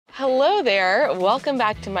Hello there, welcome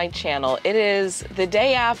back to my channel. It is the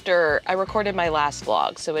day after I recorded my last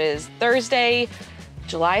vlog, so it is Thursday,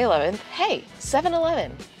 July 11th. Hey,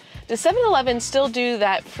 7-Eleven. Does 7-Eleven still do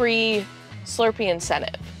that free Slurpee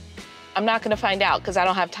incentive? I'm not gonna find out because I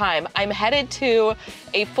don't have time. I'm headed to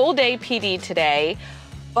a full day PD today,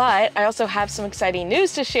 but I also have some exciting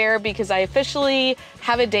news to share because I officially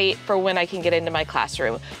have a date for when I can get into my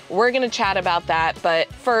classroom. We're gonna chat about that,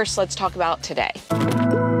 but first let's talk about today.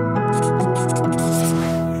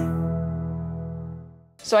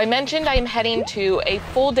 So I mentioned I'm heading to a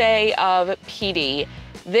full day of PD.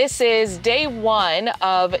 This is day one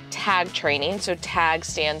of TAG training. So TAG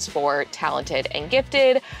stands for Talented and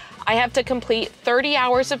Gifted. I have to complete 30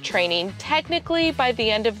 hours of training, technically by the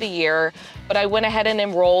end of the year, but I went ahead and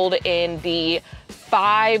enrolled in the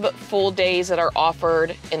 5 full days that are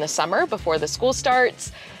offered in the summer before the school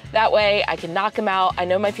starts. That way I can knock them out. I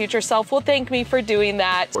know my future self will thank me for doing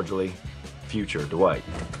that. Cordially, future Dwight.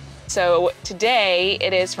 So today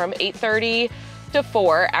it is from 8:30 to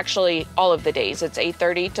 4, actually all of the days. It's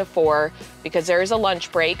 8:30 to 4 because there is a lunch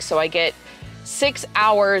break. So I get 6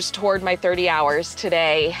 hours toward my 30 hours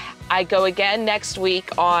today. I go again next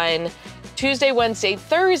week on Tuesday, Wednesday,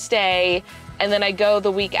 Thursday, and then I go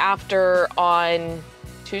the week after on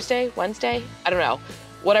Tuesday, Wednesday? I don't know,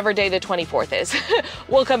 whatever day the 24th is.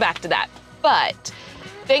 We'll come back to that. But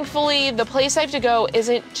thankfully the place I have to go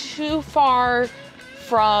isn't too far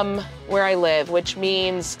from where I live, which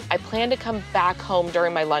means I plan to come back home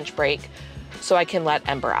during my lunch break so I can let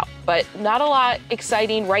Ember out. But not a lot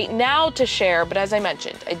exciting right now to share, but as I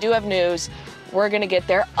mentioned, I do have news. We're gonna get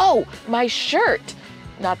there. Oh, my shirt.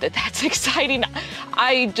 Not that that's exciting.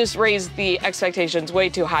 I just raised the expectations way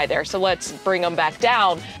too high there, so let's bring them back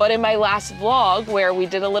down. But in my last vlog where we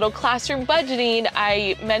did a little classroom budgeting,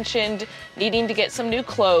 I mentioned needing to get some new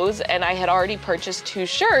clothes and I had already purchased 2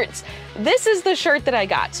 shirts. This is the shirt that I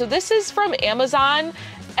got. So this is from Amazon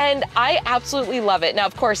and I absolutely love it. Now,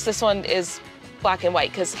 of course, this one is black and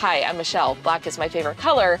white because, hi, I'm Michelle. Black is my favorite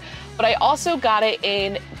color, but I also got it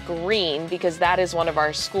in green because that is one of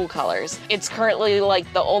our school colors. It's currently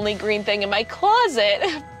like the only green thing in my closet,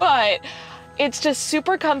 but it's just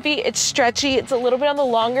super comfy. It's stretchy. It's a little bit on the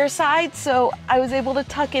longer side, so I was able to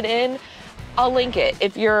tuck it in. I'll link it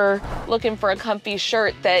if you're looking for a comfy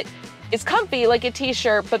shirt that is comfy like a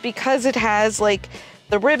t-shirt, but because it has like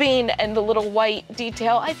the ribbing and the little white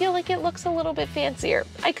detail, I feel like it looks a little bit fancier.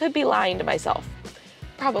 I could be lying to myself.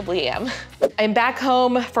 Probably am. I'm back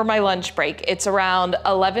home for my lunch break. It's around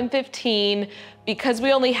 11:15. Because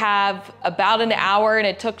we only have about an hour and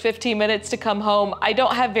it took 15 minutes to come home, I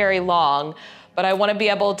don't have very long, but I wanna be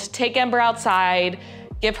able to take Ember outside,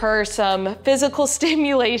 give her some physical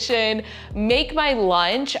stimulation, make my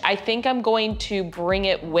lunch. I think I'm going to bring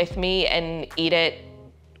it with me and eat it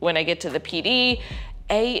when I get to the PD.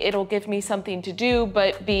 A, it'll give me something to do,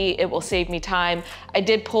 but B, it will save me time. I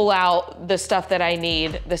did pull out the stuff that I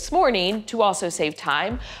need this morning to also save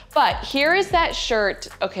time, but here is that shirt.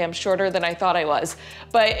 Okay, I'm shorter than I thought I was,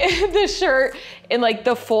 but the shirt in like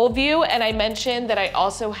the full view, and I mentioned that I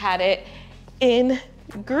also had it in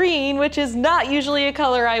green, which is not usually a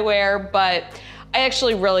color I wear, but I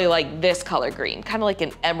actually really like this color green, kind of like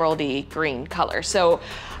an emeraldy green color. So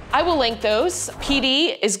I will link those.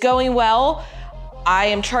 PD is going well. I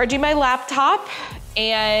am charging my laptop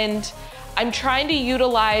and I'm trying to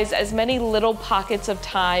utilize as many little pockets of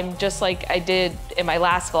time, just like I did in my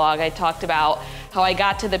last vlog. I talked about how I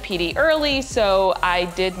got to the PD early, so I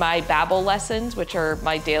did my Babbel lessons, which are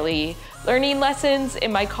my daily learning lessons,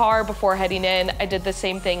 in my car before heading in. I did the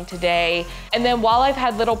same thing today. And then while I've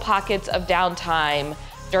had little pockets of downtime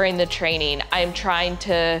during the training, I'm trying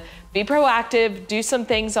to be proactive, do some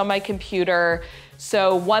things on my computer.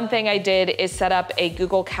 So one thing I did is set up a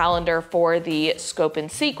Google Calendar for the scope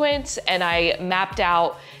and sequence, and I mapped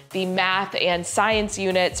out the math and science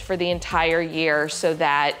units for the entire year so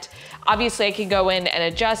that obviously I can go in and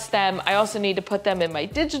adjust them. I also need to put them in my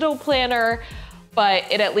digital planner, but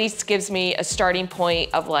it at least gives me a starting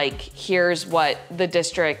point of like, here's what the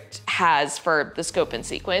district has for the scope and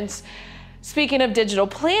sequence. Speaking of digital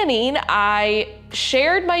planning, I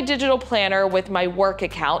shared my digital planner with my work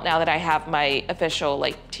account now that I have my official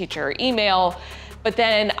like teacher email, but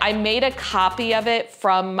then I made a copy of it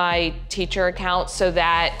from my teacher account so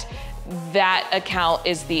that that account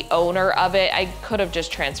is the owner of it. I could have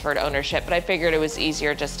just transferred ownership, but I figured it was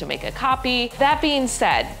easier just to make a copy. That being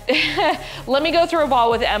said, let me go through a ball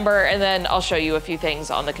with Ember and then I'll show you a few things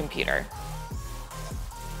on the computer.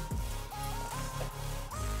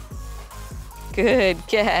 Good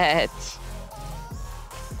catch.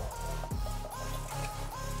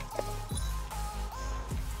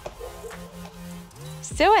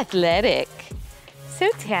 So athletic, so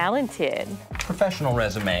talented. Professional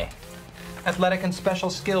resume. Athletic and special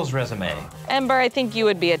skills resume. Ember, I think you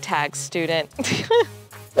would be a tag student.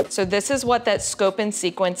 So this is what that scope and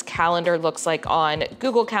sequence calendar looks like on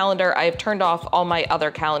Google Calendar. I have turned off all my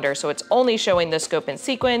other calendars, so it's only showing the scope and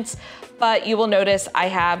sequence, but you will notice I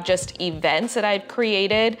have just events that I've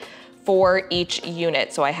created for each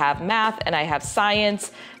unit. So I have math and I have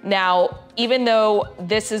science. Now, even though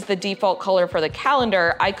this is the default color for the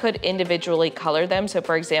calendar, I could individually color them. So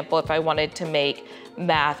for example, if I wanted to make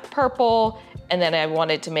math purple, and then I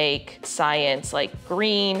wanted to make science like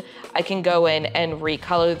green, I can go in and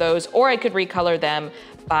recolor those, or I could recolor them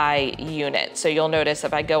by unit. So you'll notice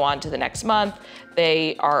if I go on to the next month,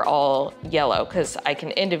 they are all yellow because I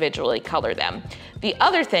can individually color them. The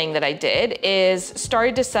other thing that I did is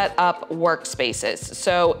started to set up workspaces.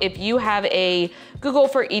 So if you have a Google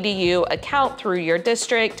for EDU account through your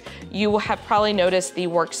district, you have probably noticed the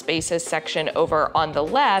workspaces section over on the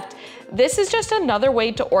left. This is just another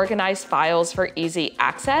way to organize files for easy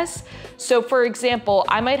access. So for example,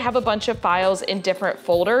 I might have a bunch of files in different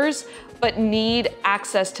folders, but need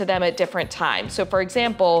access to them at different times. So for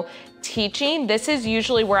example, teaching, this is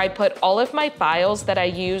usually where I put all of my files that I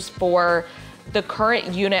use for the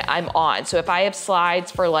current unit I'm on. So if I have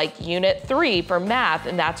slides for like unit 3 for math,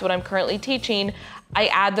 and that's what I'm currently teaching, I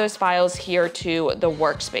add those files here to the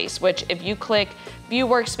workspace, which if you click view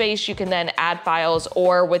workspace, you can then add files,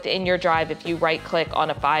 or within your drive, if you right click on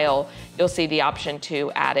a file, you'll see the option to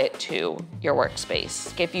add it to your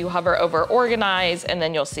workspace. If you hover over organize, and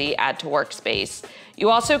then you'll see add to workspace. You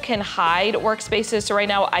also can hide workspaces. So right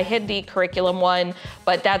now I hid the curriculum one,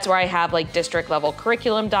 but that's where I have like district level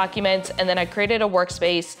curriculum documents. And then I created a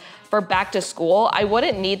workspace for back to school. I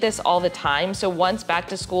wouldn't need this all the time. So once back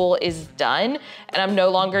to school is done and I'm no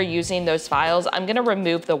longer using those files, I'm gonna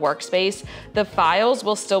remove the workspace. The files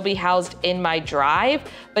will still be housed in my drive,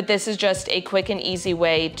 but this is just a quick and easy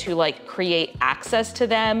way to like create access to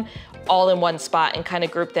them all in one spot and kind of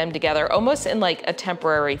group them together almost in like a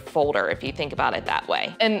temporary folder if you think about it that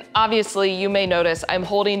way. And obviously you may notice I'm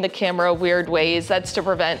holding the camera weird ways. That's to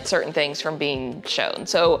prevent certain things from being shown.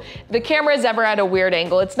 So the camera is ever at a weird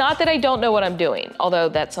angle. It's not that I don't know what I'm doing, although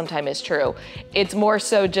that sometimes is true. It's more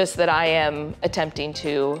so just that I am attempting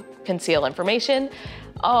to conceal information.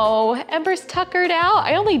 Oh, Ember's tuckered out.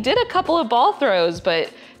 I only did a couple of ball throws,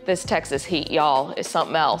 but this Texas heat, y'all, is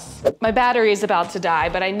something else. My battery is about to die,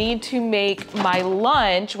 but I need to make my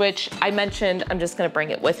lunch, which I mentioned I'm just gonna bring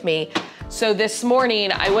it with me. So this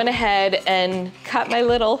morning, I went ahead and cut my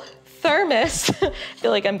little thermos. I feel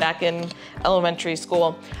like I'm back in elementary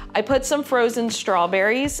school. I put some frozen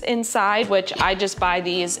strawberries inside, which I just buy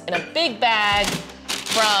these in a big bag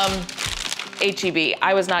from HEB.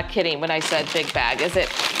 I was not kidding when I said big bag. Is it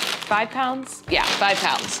 5 pounds? Yeah, 5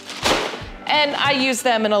 pounds. And I use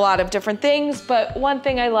them in a lot of different things, but one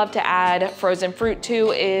thing I love to add frozen fruit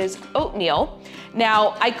to is oatmeal.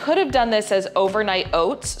 Now, I could have done this as overnight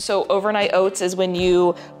oats. So overnight oats is when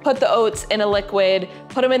you put the oats in a liquid,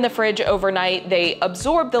 put them in the fridge overnight, they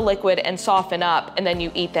absorb the liquid and soften up, and then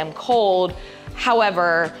you eat them cold.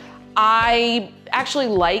 However, I actually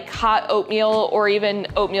like hot oatmeal, or even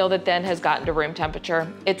oatmeal that then has gotten to room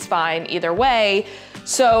temperature. It's fine either way.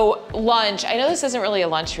 So lunch, I know this isn't really a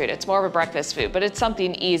lunch food, it's more of a breakfast food, but it's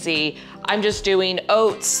something easy. I'm just doing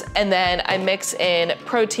oats, and then I mix in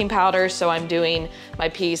protein powder. So I'm doing my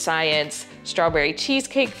Pea Science strawberry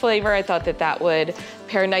cheesecake flavor. I thought that that would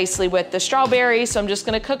pair nicely with the strawberries. So I'm just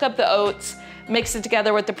gonna cook up the oats, mix it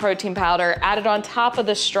together with the protein powder, add it on top of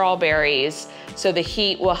the strawberries. So the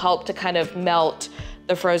heat will help to kind of melt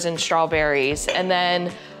the frozen strawberries. And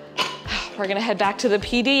then we're gonna head back to the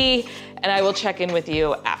PD, and I will check in with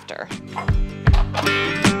you after.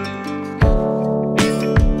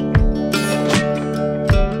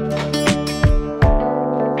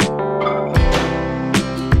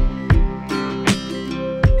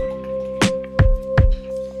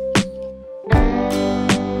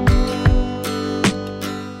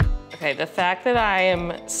 Okay, the fact that I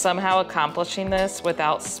am somehow accomplishing this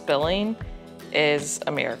without spilling is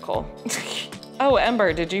a miracle. Oh,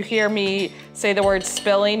 Ember, did you hear me say the word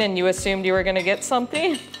spilling and you assumed you were gonna get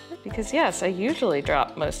something? Because yes, I usually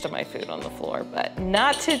drop most of my food on the floor, but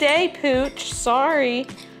not today, Pooch. Sorry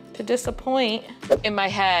to disappoint. In my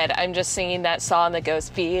head, I'm just singing that song that goes,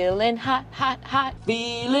 feeling hot, hot, hot.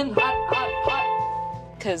 Feeling hot, hot,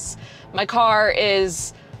 hot. Because my car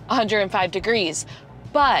is 105 degrees,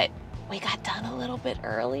 but we got done a little bit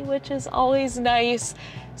early, which is always nice.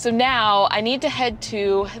 So now I need to head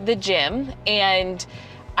to the gym, and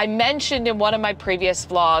I mentioned in one of my previous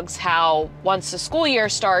vlogs how once the school year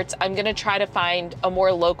starts, I'm gonna try to find a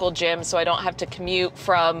more local gym so I don't have to commute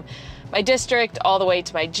from my district all the way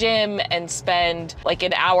to my gym and spend like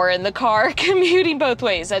an hour in the car commuting both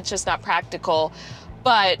ways. That's just not practical.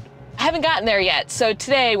 But I haven't gotten there yet. So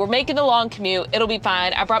today we're making a long commute. It'll be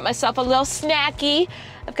fine. I brought myself a little snacky.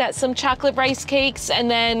 I've got some chocolate rice cakes, and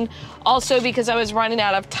then also because I was running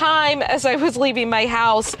out of time as I was leaving my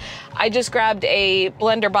house, I just grabbed a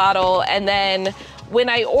blender bottle. And then when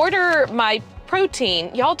I order my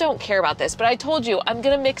protein, y'all don't care about this, but I told you I'm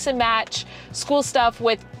gonna mix and match school stuff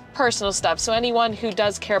with personal stuff. So anyone who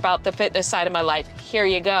does care about the fitness side of my life, here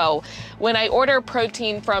you go. When I order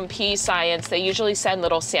protein from PE Science, they usually send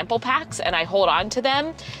little sample packs and I hold on to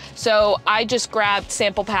them. So I just grabbed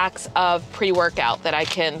sample packs of pre-workout that I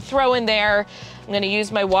can throw in there. I'm gonna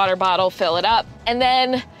use my water bottle, fill it up. And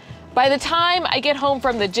then by the time I get home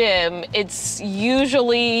from the gym, it's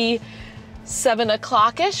usually 7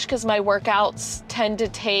 o'clock-ish because my workouts tend to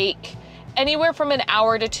take anywhere from an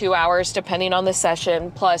hour to 2 hours, depending on the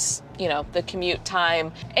session, plus, you know, the commute time.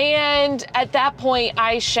 And at that point,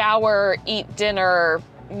 I shower, eat dinner,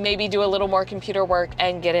 maybe do a little more computer work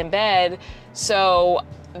and get in bed. So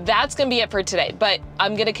that's gonna be it for today. But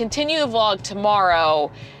I'm gonna continue the vlog tomorrow.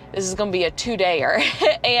 This is gonna be a 2-dayer.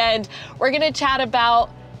 And we're gonna chat about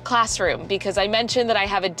classroom because I mentioned that I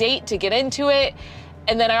have a date to get into it.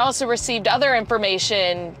 And then I also received other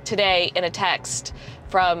information today in a text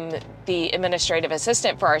from the administrative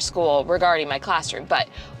assistant for our school regarding my classroom, but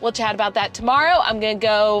we'll chat about that tomorrow. I'm gonna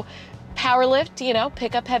go power lift, you know,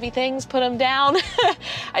 pick up heavy things, put them down.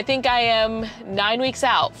 I think I am 9 weeks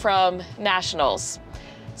out from nationals.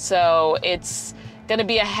 So it's gonna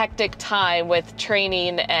be a hectic time with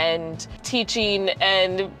training and teaching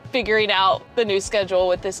and figuring out the new schedule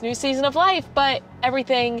with this new season of life, but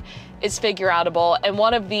everything is figure outable. And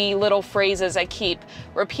one of the little phrases I keep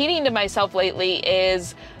repeating to myself lately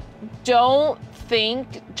is, don't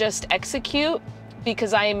think, just execute,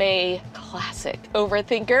 because I am a classic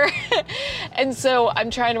overthinker. And so I'm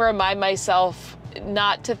trying to remind myself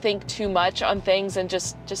not to think too much on things and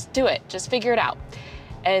just do it, just figure it out.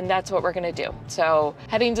 And that's what we're gonna do. So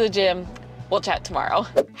heading to the gym, we'll chat tomorrow.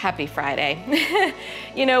 Happy Friday.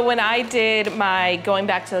 You know, when I did my going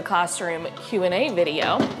back to the classroom Q&A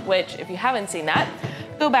video, which if you haven't seen that,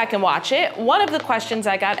 go back and watch it. One of the questions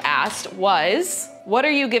I got asked was, what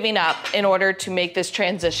are you giving up in order to make this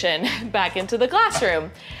transition back into the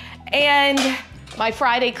classroom? And my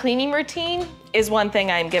Friday cleaning routine is one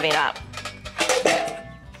thing I'm giving up.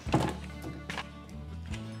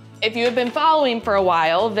 If you have been following for a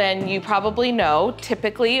while, then you probably know,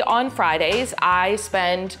 typically on Fridays, I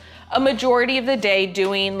spend a majority of the day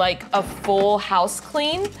doing like a full house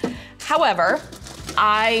clean. However,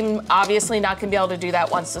 I'm obviously not gonna be able to do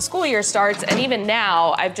that once the school year starts. And even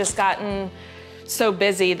now, I've just gotten so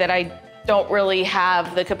busy that I don't really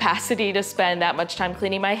have the capacity to spend that much time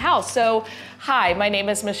cleaning my house. So, hi, my name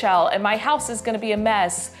is Michelle, and my house is gonna be a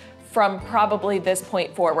mess from probably this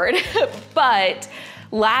point forward. But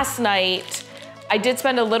last night, I did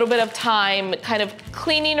spend a little bit of time kind of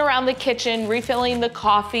cleaning around the kitchen, refilling the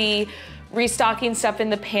coffee, restocking stuff in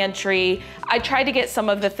the pantry. I tried to get some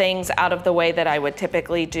of the things out of the way that I would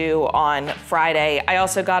typically do on Friday. I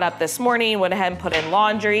also got up this morning, went ahead and put in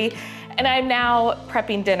laundry, and I'm now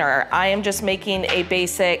prepping dinner. I am just making a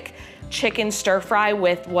basic chicken stir fry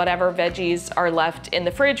with whatever veggies are left in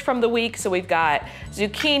the fridge from the week. So we've got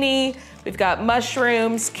zucchini, we've got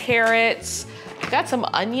mushrooms, carrots, we've got some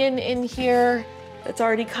onion in here that's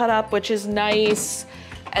already cut up, which is nice.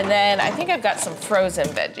 And then I think I've got some frozen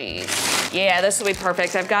veggies. Yeah, this will be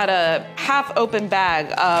perfect. I've got a half open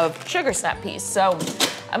bag of sugar snap peas. So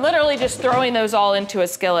I'm literally just throwing those all into a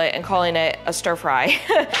skillet and calling it a stir fry.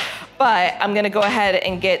 But I'm gonna go ahead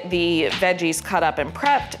and get the veggies cut up and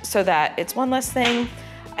prepped so that it's one less thing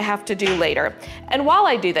I have to do later. And while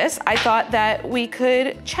I do this, I thought that we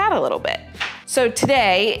could chat a little bit. So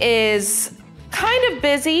today is kind of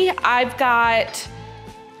busy. I've got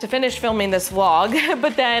to finish filming this vlog,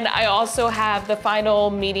 but then I also have the final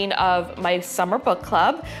meeting of my summer book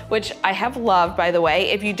club, which I have loved, by the way.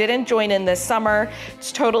 If you didn't join in this summer,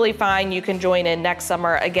 it's totally fine. You can join in next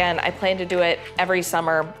summer. Again, I plan to do it every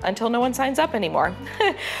summer until no one signs up anymore.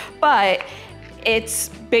 But it's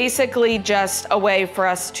basically just a way for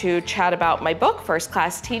us to chat about my book, First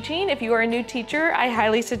Class Teaching. If you are a new teacher, I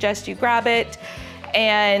highly suggest you grab it.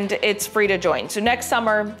 And it's free to join. So next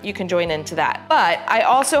summer, you can join into that. But I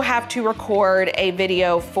also have to record a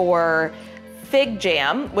video for Fig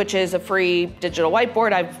Jam, which is a free digital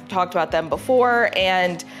whiteboard. I've talked about them before,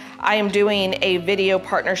 and I am doing a video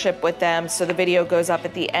partnership with them, so the video goes up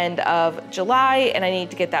at the end of July, and I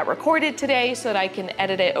need to get that recorded today so that I can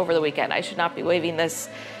edit it over the weekend. I should not be waving this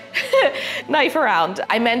knife around.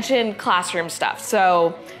 I mentioned classroom stuff.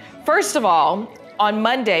 So first of all, on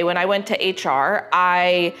Monday when I went to HR,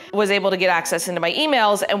 I was able to get access into my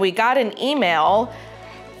emails, and we got an email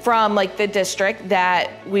from like the district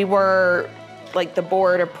that we were, like the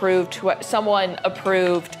board approved, someone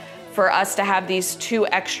approved for us to have these 2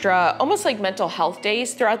 extra, almost like mental health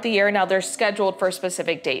days throughout the year. Now they're scheduled for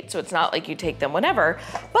specific dates, so it's not like you take them whenever,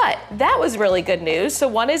 but that was really good news. So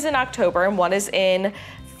one is in October and one is in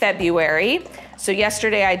February. So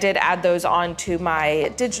yesterday I did add those onto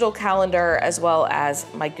my digital calendar as well as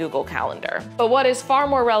my Google Calendar. But what is far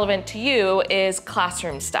more relevant to you is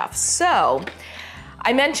classroom stuff. So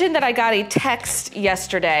I mentioned that I got a text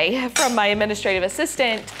yesterday from my administrative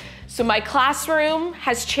assistant. So my classroom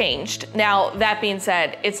has changed. Now, that being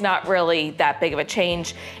said, it's not really that big of a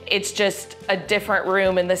change. It's just a different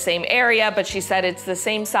room in the same area, but she said it's the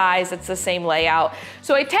same size, it's the same layout.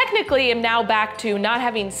 So I technically am now back to not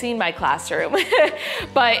having seen my classroom,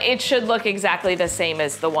 but it should look exactly the same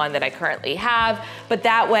as the one that I currently have. But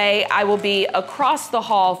that way I will be across the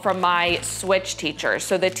hall from my switch teacher.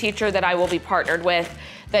 So the teacher that I will be partnered with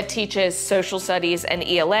that teaches social studies and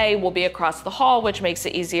ELA will be across the hall, which makes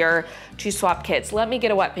it easier to swap kids. Let me get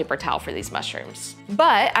a wet paper towel for these mushrooms.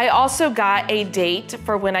 But I also got a date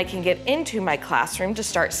for when I can get into my classroom to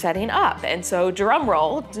start setting up. And so drum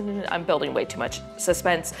roll, I'm building way too much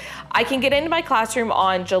suspense. I can get into my classroom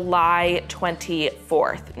on July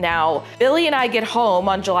 24th. Now, Billy and I get home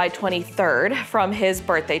on July 23rd from his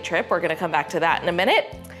birthday trip. We're gonna come back to that in a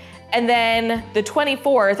minute. And then the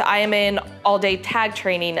 24th, I am in all-day tag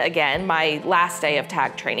training again, my last day of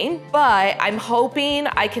tag training. But I'm hoping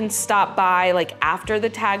I can stop by like after the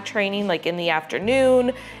tag training, like in the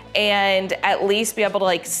afternoon, and at least be able to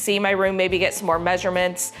like see my room, maybe get some more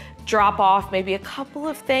measurements, drop off maybe a couple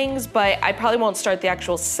of things, but I probably won't start the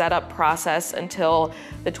actual setup process until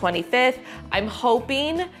the 25th. I'm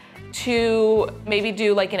hoping to maybe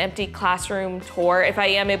do like an empty classroom tour if I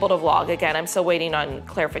am able to vlog. Again, I'm still waiting on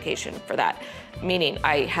clarification for that, meaning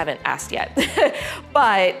I haven't asked yet.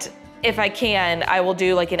 But if I can, I will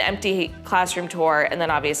do like an empty classroom tour, and then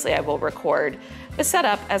obviously I will record the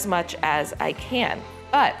setup as much as I can.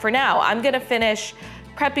 But for now, I'm gonna finish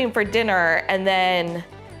prepping for dinner, and then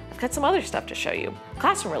I've got some other stuff to show you,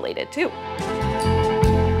 classroom related too.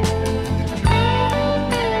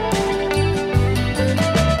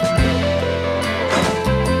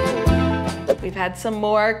 We've had some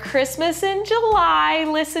more Christmas in July.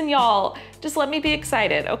 Listen, y'all, just let me be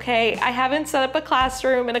excited, okay? I haven't set up a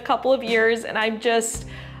classroom in a couple of years, and I'm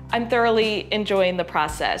thoroughly enjoying the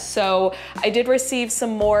process. So I did receive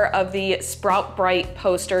some more of the Sprout Bright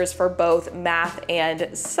posters for both math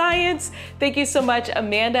and science. Thank you so much,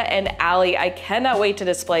 Amanda and Allie. I cannot wait to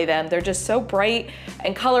display them. They're just so bright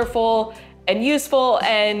and colorful and useful,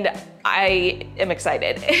 and I am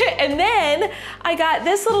excited. And then I got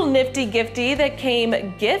this little nifty gifty that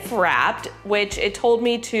came gift wrapped, which it told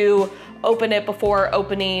me to open it before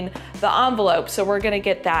opening the envelope. So we're gonna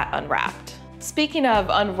get that unwrapped. Speaking of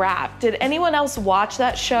Unwrapped, did anyone else watch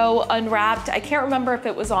that show Unwrapped? I can't remember if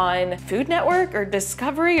it was on Food Network or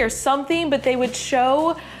Discovery or something, but they would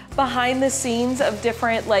show behind the scenes of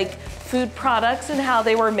different like food products and how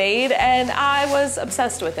they were made, and I was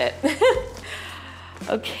obsessed with it.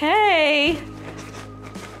 Okay.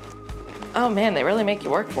 Oh man, they really make you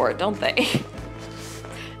work for it, don't they?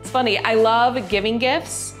 It's funny, I love giving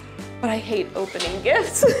gifts, but I hate opening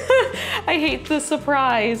gifts. I hate the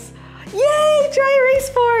surprise. Yay, dry erase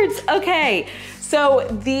boards. Okay, so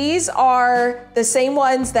these are the same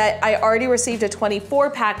ones that I already received a 24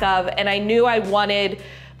 pack of, and I knew I wanted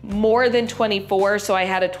more than 24, so I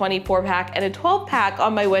had a 24 pack and a 12 pack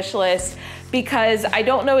on my wish list because I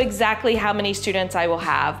don't know exactly how many students I will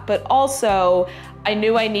have, but also I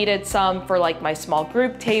knew I needed some for like my small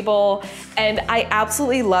group table, and I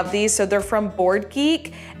absolutely love these. So they're from Board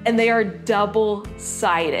Geek, and they are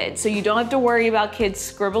double-sided. So you don't have to worry about kids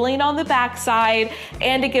scribbling on the backside,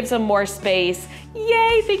 and it gives them more space.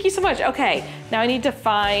 Yay, thank you so much. Okay, now I need to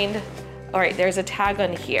find, all right, there's a tag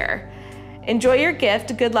on here. Enjoy your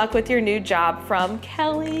gift. Good luck with your new job, from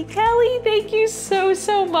Kelly. Kelly, thank you so,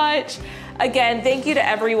 so much. Again, thank you to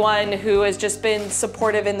everyone who has just been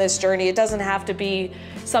supportive in this journey. It doesn't have to be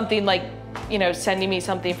something like, you know, sending me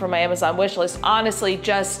something from my Amazon wish list. Honestly,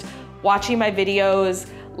 just watching my videos,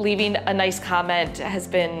 leaving a nice comment has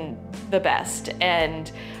been the best.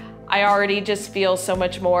 And I already just feel so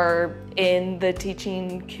much more in the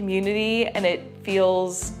teaching community, and it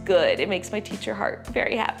feels good. It makes my teacher heart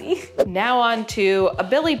very happy. Now on to a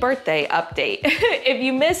Billy birthday update. If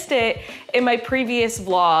you missed it in my previous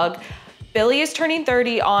vlog, Billy is turning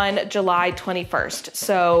 30 on July 21st.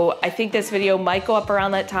 So I think this video might go up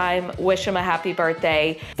around that time. Wish him a happy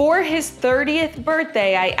birthday. For his 30th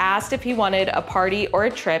birthday, I asked if he wanted a party or a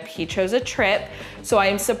trip. He chose a trip. So I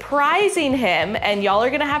am surprising him, and y'all are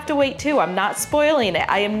gonna have to wait too. I'm not spoiling it.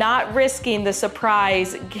 I am not risking the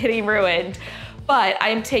surprise getting ruined, but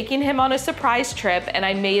I'm taking him on a surprise trip, and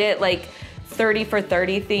I made it like 30 for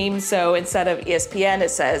 30 theme. So instead of ESPN,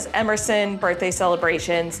 it says Emerson birthday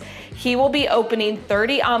celebrations. He will be opening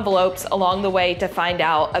 30 envelopes along the way to find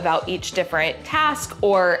out about each different task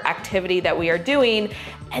or activity that we are doing.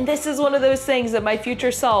 And this is one of those things that my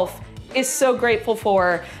future self is so grateful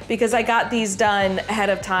for, because I got these done ahead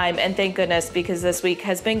of time, and thank goodness, because this week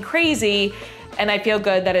has been crazy and I feel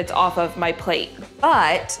good that it's off of my plate.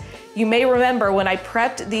 But you may remember when I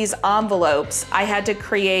prepped these envelopes, I had to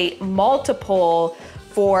create multiple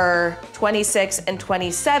for 26 and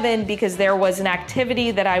 27 because there was an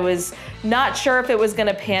activity that I was not sure if it was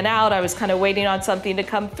gonna pan out. I was kind of waiting on something to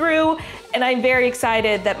come through, and I'm very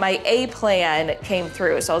excited that my A plan came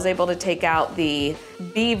through. So I was able to take out the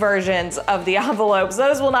B versions of the envelopes.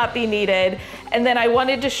 Those will not be needed. And then I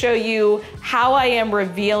wanted to show you how I am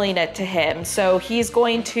revealing it to him. So he's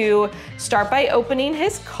going to start by opening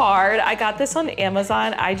his card. I got this on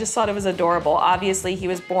Amazon. I just thought it was adorable. Obviously, he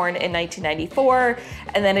was born in 1994,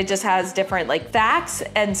 and then it just has different like facts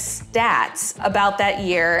and stats about that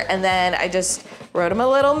year. And then I just wrote him a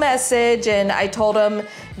little message, and I told him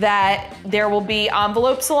that there will be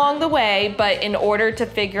envelopes along the way, but in order to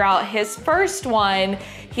figure out his first one,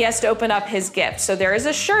 he has to open up his gift. So there is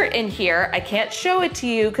a shirt in here. I can't show it to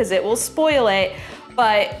you because it will spoil it,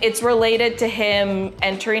 but it's related to him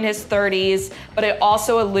entering his 30s, but it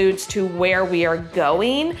also alludes to where we are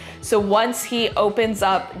going. So once he opens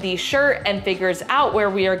up the shirt and figures out where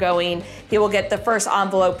we are going, he will get the first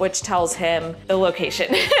envelope, which tells him the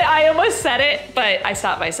location. I almost said it, but I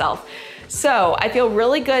stopped myself. So I feel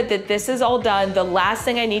really good that this is all done. The last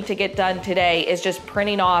thing I need to get done today is just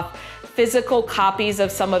printing off physical copies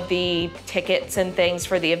of some of the tickets and things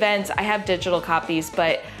for the events. I have digital copies,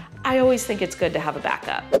 but I always think it's good to have a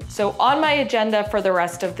backup. So on my agenda for the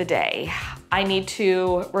rest of the day, I need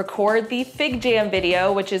to record the Fig Jam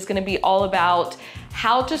video, which is gonna be all about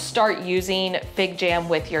how to start using Fig Jam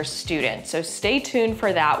with your students. So stay tuned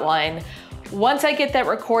for that one. Once I get that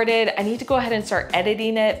recorded, I need to go ahead and start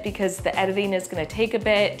editing it because the editing is gonna take a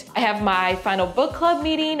bit. I have my final book club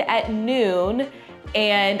meeting at noon,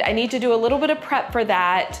 and I need to do a little bit of prep for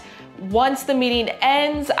that. Once the meeting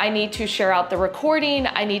ends, I need to share out the recording.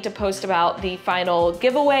 I need to post about the final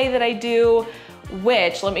giveaway that I do,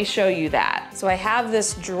 which, let me show you that. So I have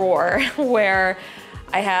this drawer where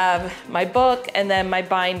I have my book and then my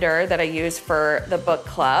binder that I use for the book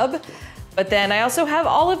club. But then I also have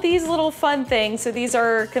all of these little fun things. So these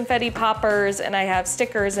are confetti poppers, and I have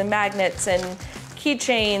stickers and magnets and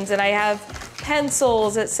keychains, and I have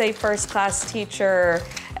pencils that say first class teacher.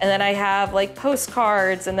 And then I have like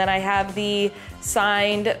postcards, and then I have the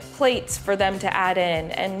signed plates for them to add in,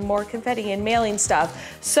 and more confetti and mailing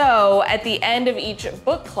stuff. So at the end of each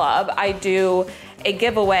book club, I do a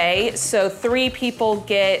giveaway. So 3 people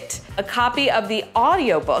get a copy of the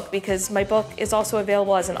audiobook, because my book is also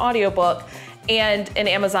available as an audiobook, and an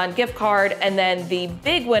Amazon gift card. And then the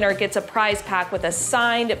big winner gets a prize pack with a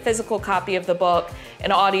signed physical copy of the book,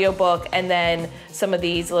 an audiobook, and then some of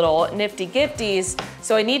these little nifty gifties.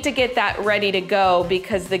 So I need to get that ready to go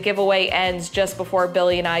because the giveaway ends just before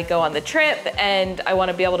Billy and I go on the trip, and I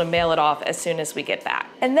want to be able to mail it off as soon as we get back.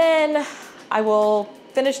 And then I will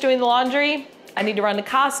finish doing the laundry. I need to run to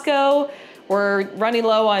Costco. We're running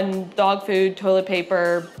low on dog food, toilet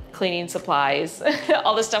paper, cleaning supplies,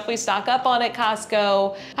 all the stuff we stock up on at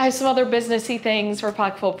Costco. I have some other businessy things for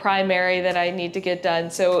Pocketful Primary that I need to get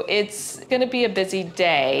done. So it's gonna be a busy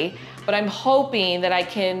day, but I'm hoping that I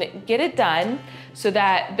can get it done so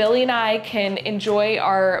that Billy and I can enjoy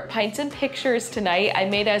our pints and pictures tonight. I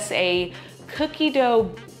made us a cookie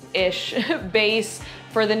dough-ish base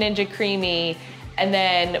for the Ninja Creamy. And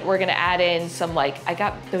then we're gonna add in some, like, I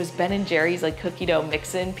got those Ben & Jerry's like cookie dough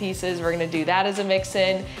mix-in pieces. We're gonna do that as a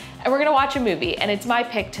mix-in, and we're gonna watch a movie, and it's my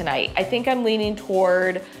pick tonight. I think I'm leaning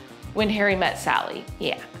toward When Harry Met Sally.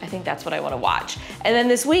 Yeah, I think that's what I wanna watch. And then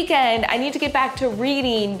this weekend, I need to get back to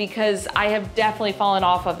reading because I have definitely fallen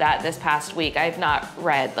off of that this past week. I have not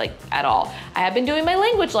read like at all. I have been doing my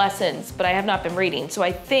language lessons, but I have not been reading. So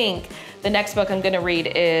I think the next book I'm gonna read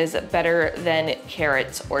is Better Than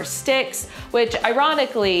Carrots or Sticks, which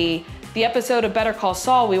ironically, The episode of Better Call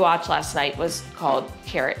Saul we watched last night was called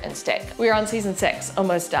Carrot and Stick. We are on season 6,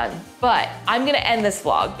 almost done. But I'm gonna end this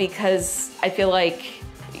vlog because I feel like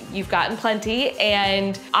you've gotten plenty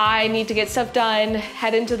and I need to get stuff done,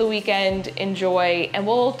 head into the weekend, enjoy, and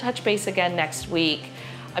we'll touch base again next week.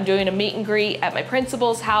 I'm doing a meet and greet at my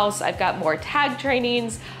principal's house. I've got more tag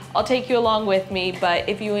trainings. I'll take you along with me, but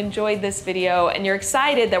if you enjoyed this video and you're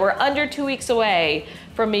excited that we're under 2 weeks away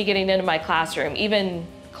from me getting into my classroom, even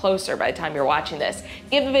closer by the time you're watching this,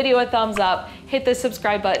 give the video a thumbs up, hit the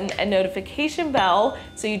subscribe button and notification bell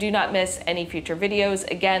so you do not miss any future videos.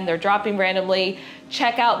 Again, they're dropping randomly.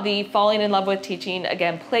 Check out the Falling in Love with Teaching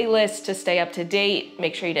Again playlist to stay up to date.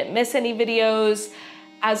 Make sure you didn't miss any videos.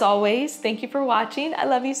 As always, thank you for watching. I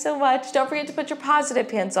love you so much. Don't forget to put your positive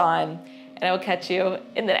pants on, and I will catch you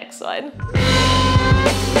in the next one.